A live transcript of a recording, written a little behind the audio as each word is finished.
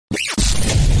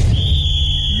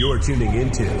You're tuning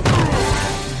into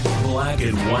Black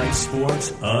and White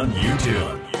Sports on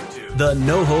YouTube. The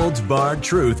no-holds-barred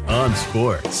truth on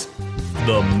sports.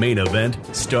 The main event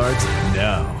starts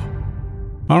now.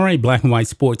 All right, Black and White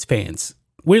sports fans.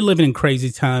 We're living in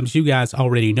crazy times. You guys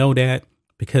already know that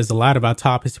because a lot of our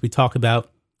topics we talk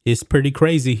about is pretty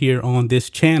crazy here on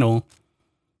this channel.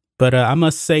 But I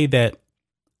must say that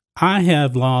I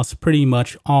have lost pretty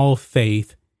much all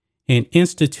faith in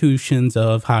institutions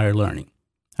of higher learning.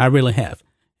 I really have.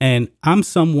 And I'm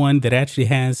someone that actually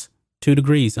has 2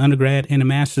 degrees, undergrad and a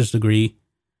master's degree.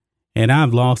 And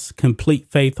I've lost complete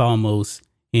faith almost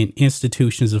in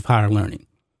institutions of higher learning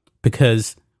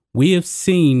because we have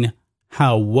seen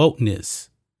how wokeness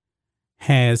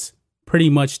has pretty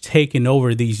much taken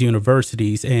over these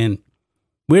universities. And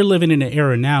we're living in an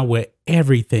era now where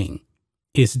everything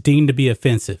is deemed to be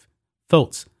offensive.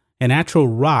 Folks, an actual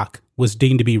rock was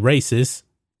deemed to be racist,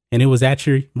 and it was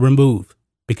actually removed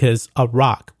because a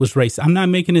rock was racist. I'm not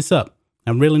making this up.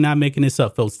 I'm really not making this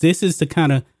up, folks. This is the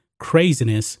kind of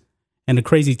craziness and the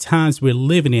crazy times we're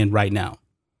living in right now.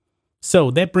 So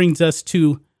that brings us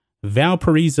to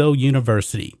Valparaiso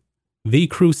University, the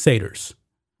Crusaders,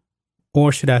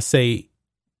 or should I say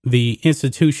the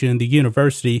institution, the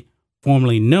university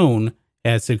formerly known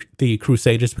as the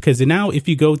Crusaders, because now if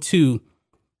you go to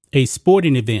a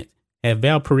sporting event at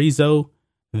Valparaiso,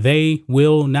 they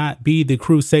will not be the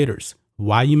Crusaders.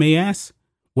 Why, you may ask?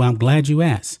 Well, I'm glad you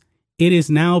asked. It has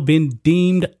now been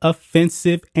deemed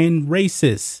offensive and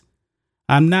racist.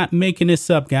 I'm not making this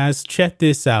up, guys. Check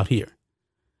this out here.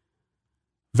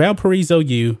 Valparaiso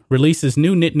U releases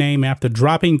new nickname after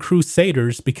dropping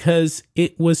Crusaders because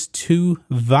it was too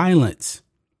violent.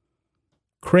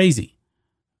 Crazy.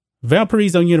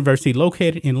 Valparaiso University,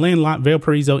 located in landlocked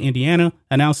Valparaiso, Indiana,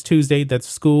 announced Tuesday that the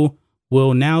school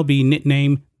will now be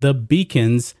nicknamed the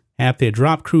Beacons after it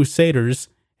dropped Crusaders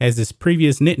as its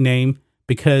previous nickname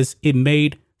because it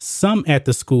made some at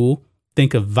the school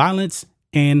think of violence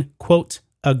and, quote,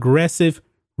 aggressive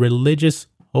religious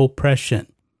oppression.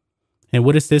 And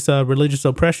what is this religious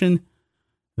oppression?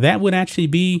 That would actually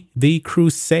be the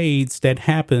Crusades that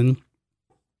happened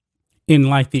in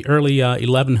like the early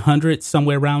 1100s,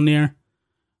 somewhere around there,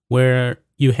 where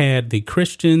you had the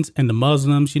Christians and the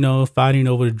Muslims, fighting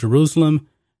over Jerusalem.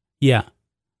 Yeah.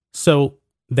 So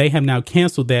they have now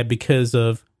canceled that because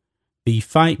of the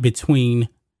fight between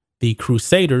the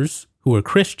Crusaders, who are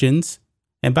Christians.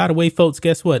 And by the way, folks,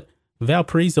 guess what?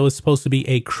 Valparaiso is supposed to be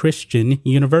a Christian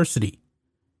university,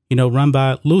 run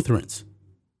by Lutherans.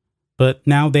 But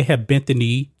now they have bent the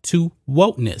knee to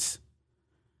wokeness.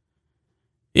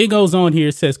 It goes on here.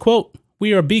 It says, quote,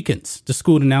 "We are beacons," the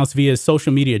school announced via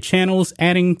social media channels,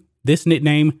 adding this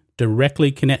nickname directly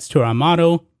connects to our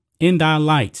motto, "In thy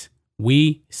light,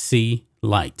 we see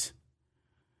light."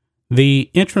 The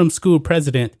interim school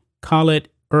president, Khaled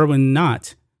Irwin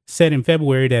Knott, said in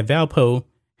February that Valpo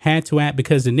had to act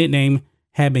because the nickname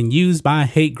had been used by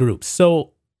hate groups.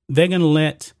 So they're going to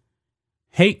let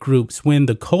hate groups win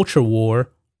the culture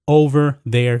war over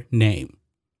their name.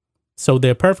 So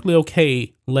they're perfectly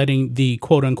okay letting the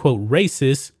quote unquote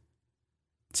racists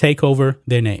take over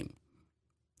their name.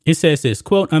 It says this,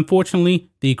 quote, "Unfortunately,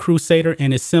 the Crusader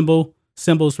and its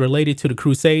symbols related to the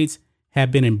Crusades have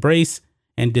been embraced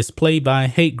and displayed by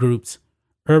hate groups,"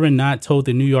 Irwin Knott told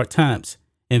the New York Times.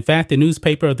 In fact, the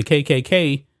newspaper of the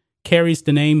KKK carries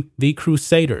the name The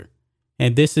Crusader,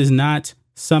 and this is not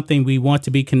something we want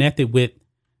to be connected with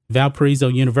Valparaiso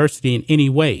University in any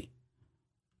way.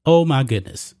 Oh my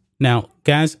goodness. Now,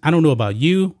 guys, I don't know about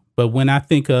you, but when I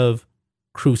think of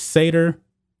Crusader,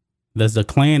 does the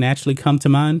Klan actually come to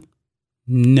mind?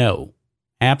 No,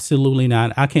 absolutely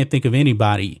not. I can't think of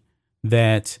anybody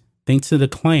that thinks of the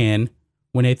Klan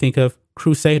when they think of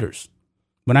Crusaders.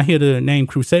 When I hear the name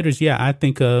Crusaders, yeah, I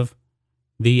think of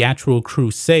the actual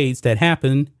Crusades that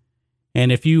happened.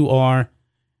 And if you are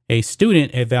a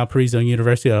student at Valparaiso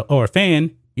University or a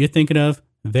fan, you're thinking of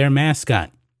their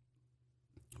mascot.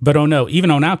 But oh no,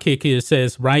 even on Outkick it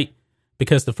says, right,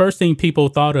 because the first thing people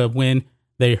thought of when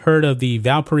they heard of the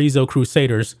Valparaiso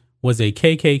Crusaders was a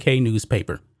KKK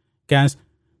newspaper. Guys,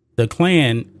 the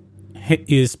Klan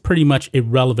is pretty much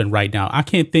irrelevant right now. I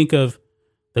can't think of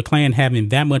the Klan having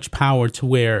that much power to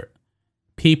where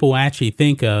people actually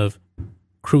think of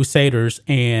Crusaders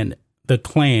and the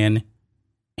Klan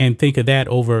and think of that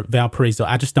over Valparaiso.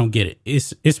 I just don't get it.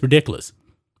 It's ridiculous.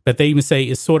 But they even say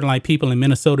it's sort of like people in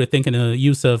Minnesota thinking the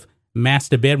use of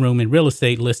master bedroom in real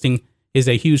estate listing is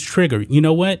a huge trigger. You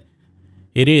know what?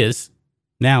 It is.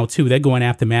 Now, too, they're going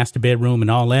after master bedroom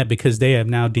and all that because they have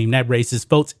now deemed that racist.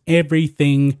 Folks,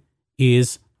 everything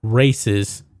is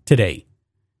racist today.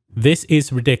 This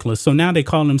is ridiculous. So now they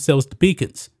call themselves the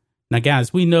Beacons. Now,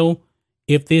 guys, we know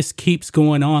if this keeps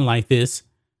going on like this,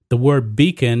 the word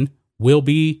beacon will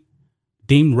be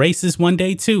deemed racist one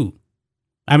day too.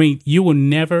 I mean, you will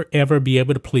never, ever be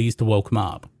able to please the woke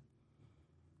mob.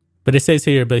 But it says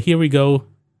here, but here we go.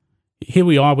 Here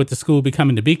we are with the school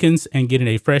becoming the Beacons and getting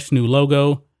a fresh new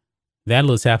logo. That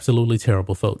looks absolutely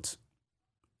terrible, folks.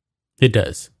 It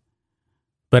does.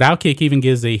 But Outkick even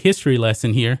gives a history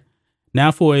lesson here.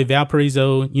 Now for a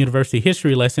Valparaiso University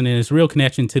history lesson and its real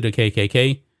connection to the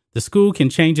KKK. The school can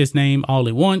change its name all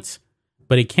it wants,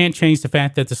 but it can't change the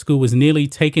fact that the school was nearly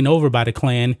taken over by the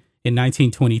Klan in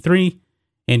 1923.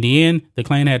 In the end, the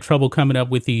Klan had trouble coming up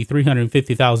with the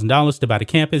 $350,000 to buy the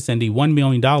campus and the $1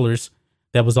 million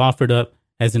that was offered up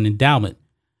as an endowment.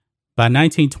 By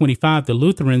 1925, the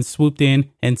Lutherans swooped in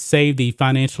and saved the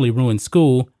financially ruined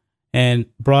school and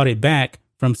brought it back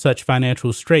from such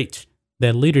financial straits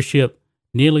that leadership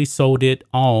nearly sold it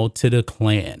all to the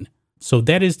Klan. So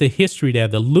that is the history there.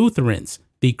 The Lutherans,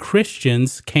 the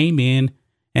Christians, came in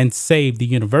and saved the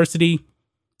university.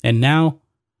 And now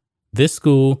this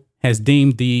school has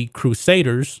deemed the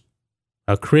Crusaders,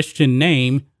 a Christian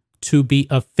name, to be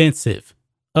offensive.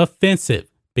 Offensive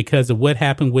because of what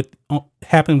happened with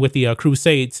the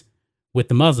Crusades with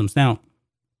the Muslims. Now,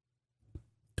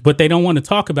 what they don't want to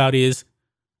talk about is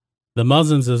the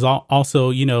Muslims is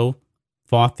also,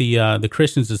 fought the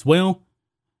Christians as well.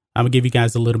 I'm going to give you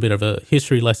guys a little bit of a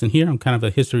history lesson here. I'm kind of a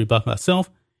history buff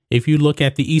myself. If you look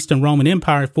at the Eastern Roman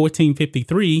Empire,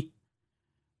 1453,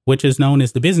 which is known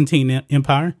as the Byzantine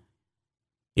Empire,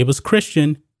 it was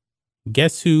Christian.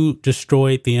 Guess who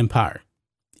destroyed the empire?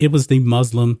 It was the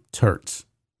Muslim Turks.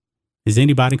 Is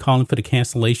anybody calling for the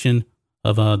cancellation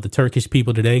of the Turkish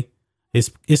people today?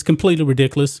 It's completely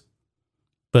ridiculous,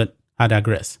 but I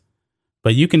digress.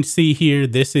 But you can see here,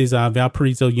 this is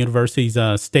Valparaiso University's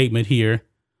statement here,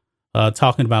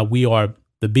 talking about we are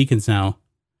the Beacons now.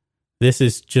 This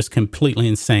is just completely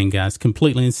insane, guys,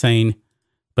 completely insane.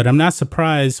 But I'm not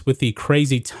surprised with the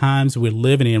crazy times we're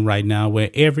living in right now where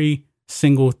every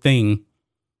single thing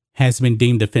has been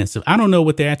deemed offensive. I don't know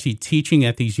what they're actually teaching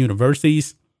at these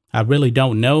universities. I really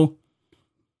don't know.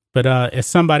 But as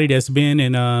somebody that's been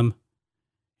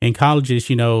in colleges,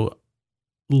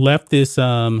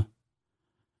 leftist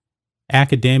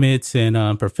academics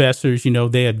and professors,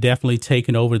 they have definitely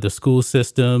taken over the school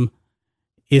system.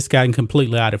 It's gotten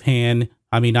completely out of hand.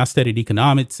 I mean, I studied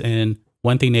economics, and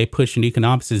one thing they push in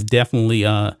economics is definitely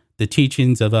the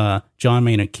teachings of John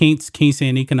Maynard Keynes,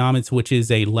 Keynesian economics, which is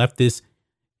a leftist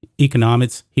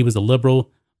economics. He was a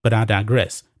liberal, but I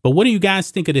digress. But what do you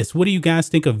guys think of this? What do you guys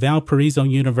think of Valparaiso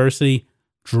University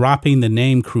dropping the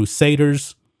name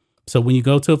Crusaders? So when you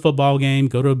go to a football game,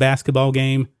 go to a basketball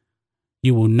game,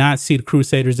 you will not see the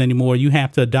Crusaders anymore. You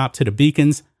have to adopt to the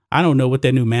Beacons. I don't know what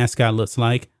their new mascot looks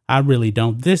like. I really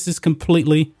don't. This is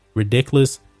completely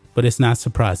ridiculous, but it's not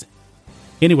surprising.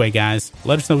 Anyway, guys,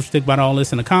 let us know what you think about all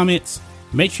this in the comments.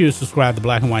 Make sure you subscribe to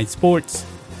Black and White Sports,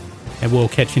 and we'll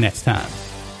catch you next time.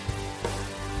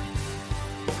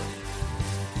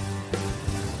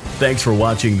 Thanks for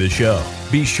watching the show.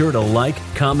 Be sure to like,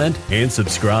 comment, and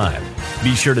subscribe.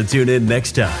 Be sure to tune in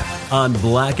next time on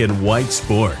Black and White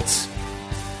Sports.